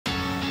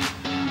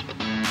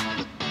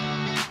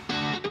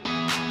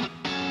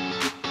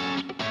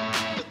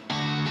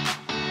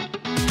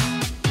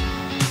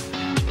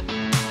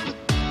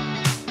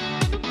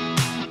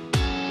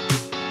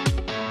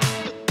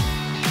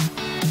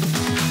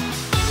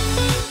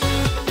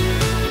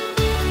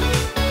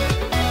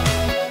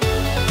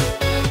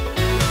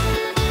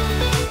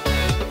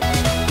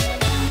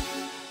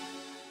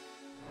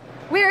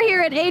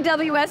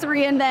AWS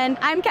reInvent.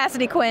 I'm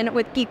Cassidy Quinn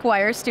with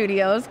GeekWire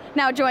Studios,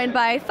 now joined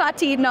by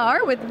Fatih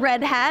Nar with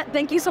Red Hat.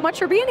 Thank you so much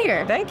for being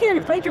here. Thank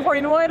you for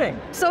inviting.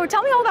 So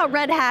tell me all about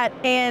Red Hat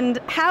and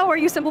how are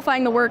you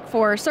simplifying the work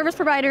for service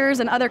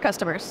providers and other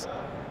customers?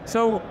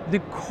 So the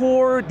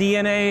core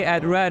DNA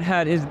at Red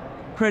Hat is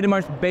pretty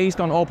much based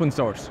on open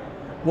source.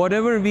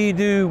 Whatever we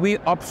do, we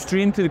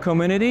upstream to the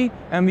community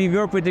and we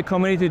work with the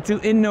community to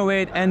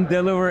innovate and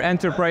deliver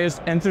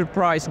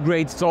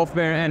enterprise-grade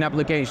software and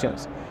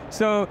applications.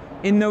 So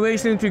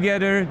innovation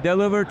together,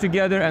 deliver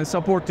together, and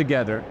support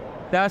together.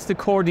 That's the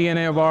core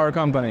DNA of our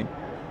company,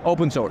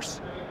 open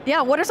source.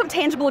 Yeah, what are some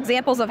tangible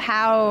examples of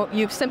how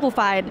you've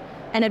simplified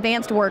and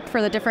advanced work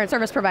for the different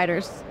service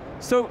providers?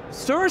 So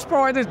service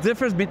providers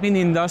differs between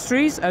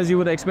industries, as you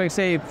would expect,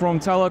 say from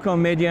telecom,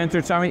 media,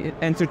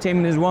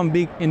 entertainment is one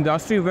big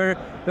industry where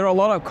there are a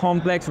lot of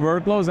complex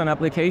workloads and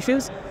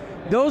applications.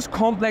 Those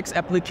complex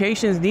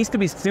applications needs to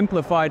be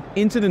simplified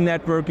into the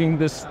networking,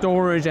 the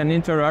storage and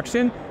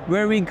interaction,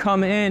 where we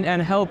come in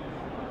and help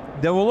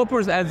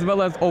developers as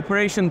well as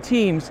operation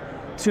teams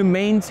to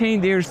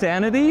maintain their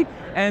sanity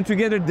and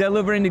together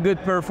delivering the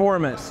good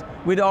performance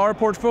with our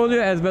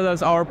portfolio as well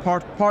as our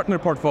partner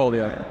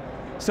portfolio.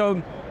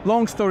 So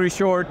long story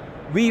short,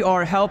 we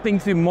are helping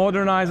to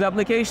modernize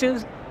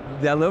applications,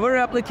 deliver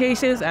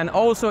applications, and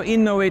also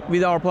innovate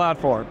with our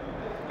platform.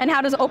 And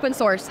how does open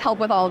source help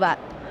with all of that?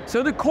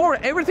 So the core,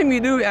 everything we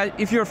do,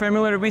 if you're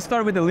familiar, we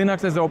start with the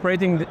Linux as the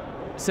operating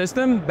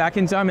system back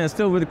in time, and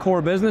still with the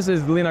core business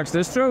is Linux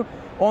distro.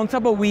 On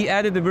top of we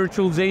added the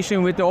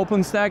virtualization with the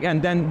OpenStack,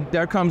 and then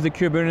there comes the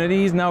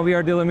Kubernetes. Now we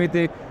are dealing with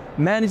the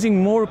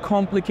managing more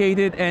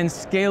complicated and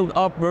scaled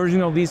up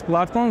version of these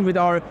platforms with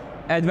our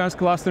Advanced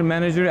Cluster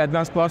Manager,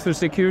 Advanced Cluster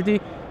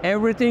Security,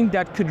 everything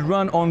that could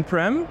run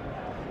on-prem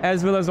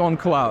as well as on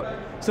cloud.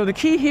 So the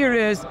key here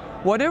is,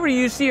 whatever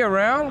you see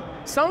around,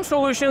 some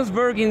solutions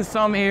work in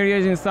some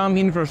areas, in some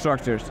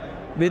infrastructures.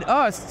 With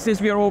us,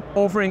 since we are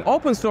offering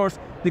open source,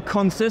 the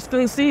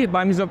consistency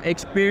by means of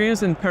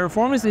experience and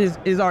performance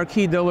is our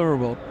key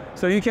deliverable.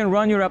 So you can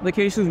run your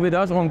applications with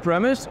us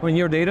on-premise in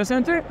your data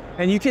center,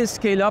 and you can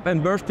scale up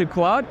and burst to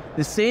cloud,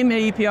 the same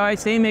API,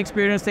 same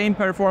experience, same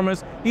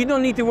performance. You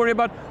don't need to worry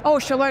about, oh,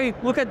 shall I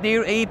look at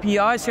their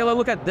API? Shall I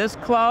look at this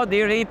cloud,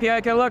 their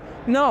API catalog?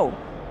 No,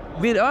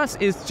 with us,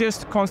 it's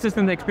just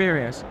consistent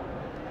experience.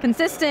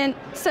 Consistent,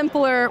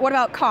 simpler, what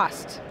about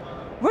cost?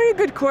 Very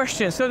good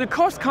question. So the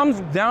cost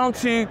comes down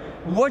to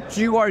what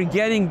you are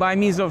getting by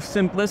means of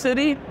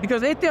simplicity,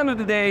 because at the end of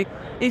the day,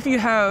 if you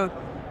have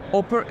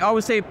I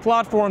would say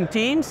platform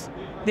teams,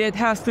 that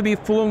has to be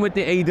fluent with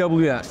the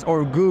AWS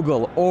or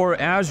Google or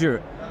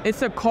Azure.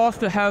 It's a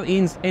cost to have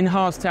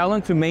in-house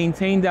talent to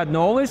maintain that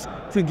knowledge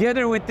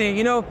together with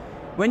the,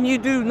 when you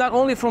do not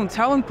only from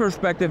talent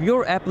perspective,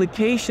 your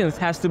applications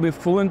has to be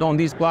fluent on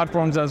these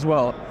platforms as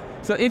well.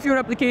 So if your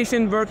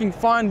application working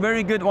fine,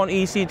 very good on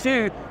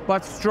EC2,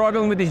 but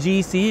struggling with the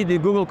GCE, the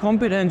Google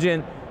Compute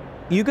Engine,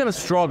 you're gonna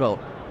struggle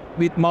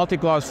with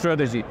multi-cloud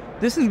strategy.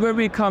 This is where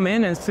we come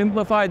in and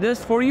simplify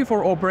this for you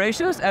for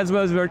operations as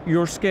well as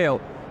your scale.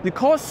 The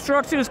cost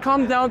structures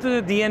come down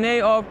to the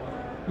DNA of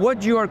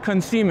what you are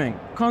consuming,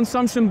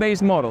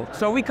 consumption-based model.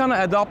 So we kind of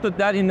adopted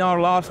that in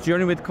our last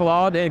journey with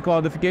cloud and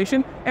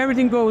cloudification.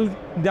 Everything goes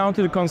down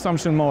to the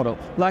consumption model,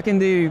 like in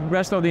the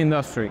rest of the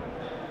industry.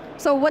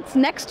 So what's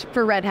next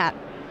for Red Hat?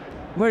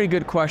 Very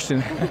good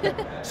question.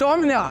 So I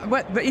mean,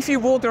 but if you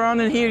walk around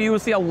in here, you will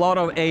see a lot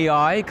of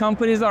AI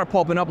companies that are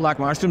popping up like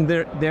mushroom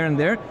there and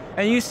there.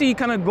 And you see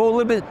kind of go a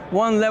little bit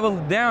one level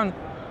down.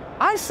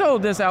 I saw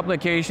this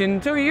application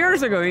 2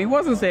 years ago. It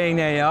wasn't saying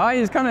AI.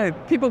 It's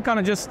people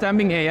just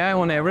stamping AI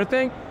on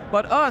everything.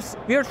 But us,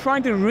 we are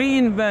trying to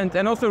reinvent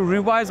and also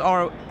revise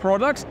our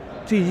products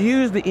to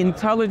use the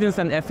intelligence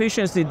and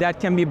efficiency that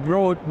can be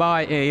brought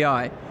by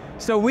AI.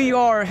 So we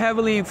are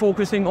heavily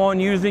focusing on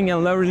using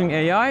and leveraging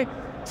AI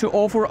to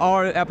offer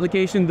our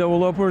application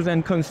developers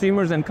and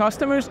consumers and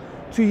customers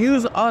to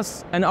use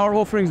us and our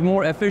offerings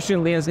more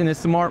efficiently as in a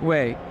smart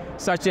way.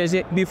 Such as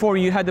before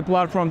you had the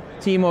platform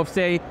team of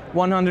say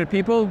 100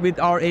 people, with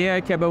our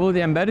AI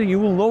capability embedded, you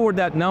will lower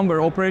that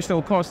number,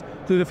 operational cost,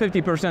 to the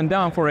 50%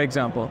 down, for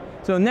example.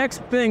 So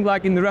next thing,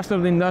 like in the rest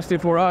of the industry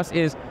for us,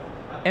 is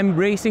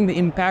embracing the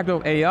impact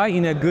of AI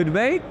in a good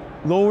way,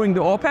 lowering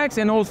the OpEx,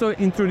 and also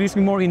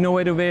introducing more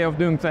innovative way of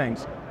doing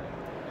things.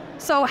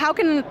 So how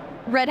can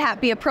Red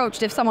Hat be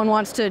approached if someone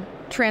wants to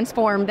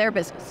transform their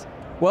business?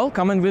 Well,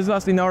 come and visit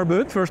us in our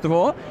booth, first of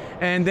all.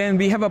 And then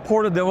we have a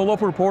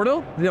developer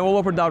portal,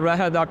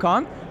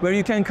 developer.redhat.com, where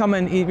you can come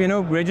and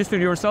register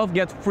yourself,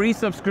 get free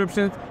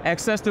subscriptions,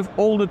 access to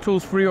all the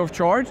tools free of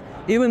charge.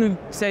 Even if,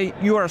 say,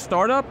 you are a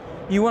startup,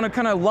 you want to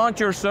kind of launch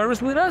your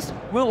service with us,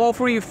 we'll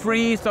offer you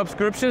free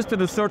subscriptions to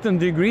the certain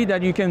degree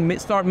that you can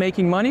start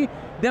making money.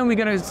 Then we're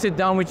going to sit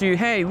down with you,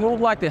 hey, we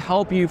would like to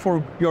help you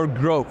for your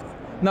growth.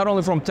 Not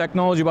only from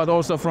technology, but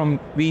also from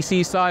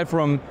VC side,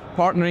 from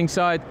partnering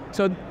side.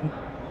 So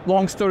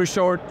long story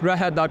short,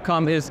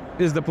 redhat.com is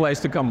the place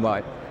to come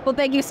by. Well,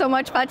 thank you so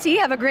much, Fatih.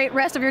 Have a great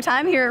rest of your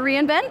time here at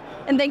reInvent,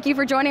 and thank you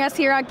for joining us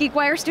here at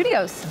GeekWire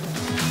Studios.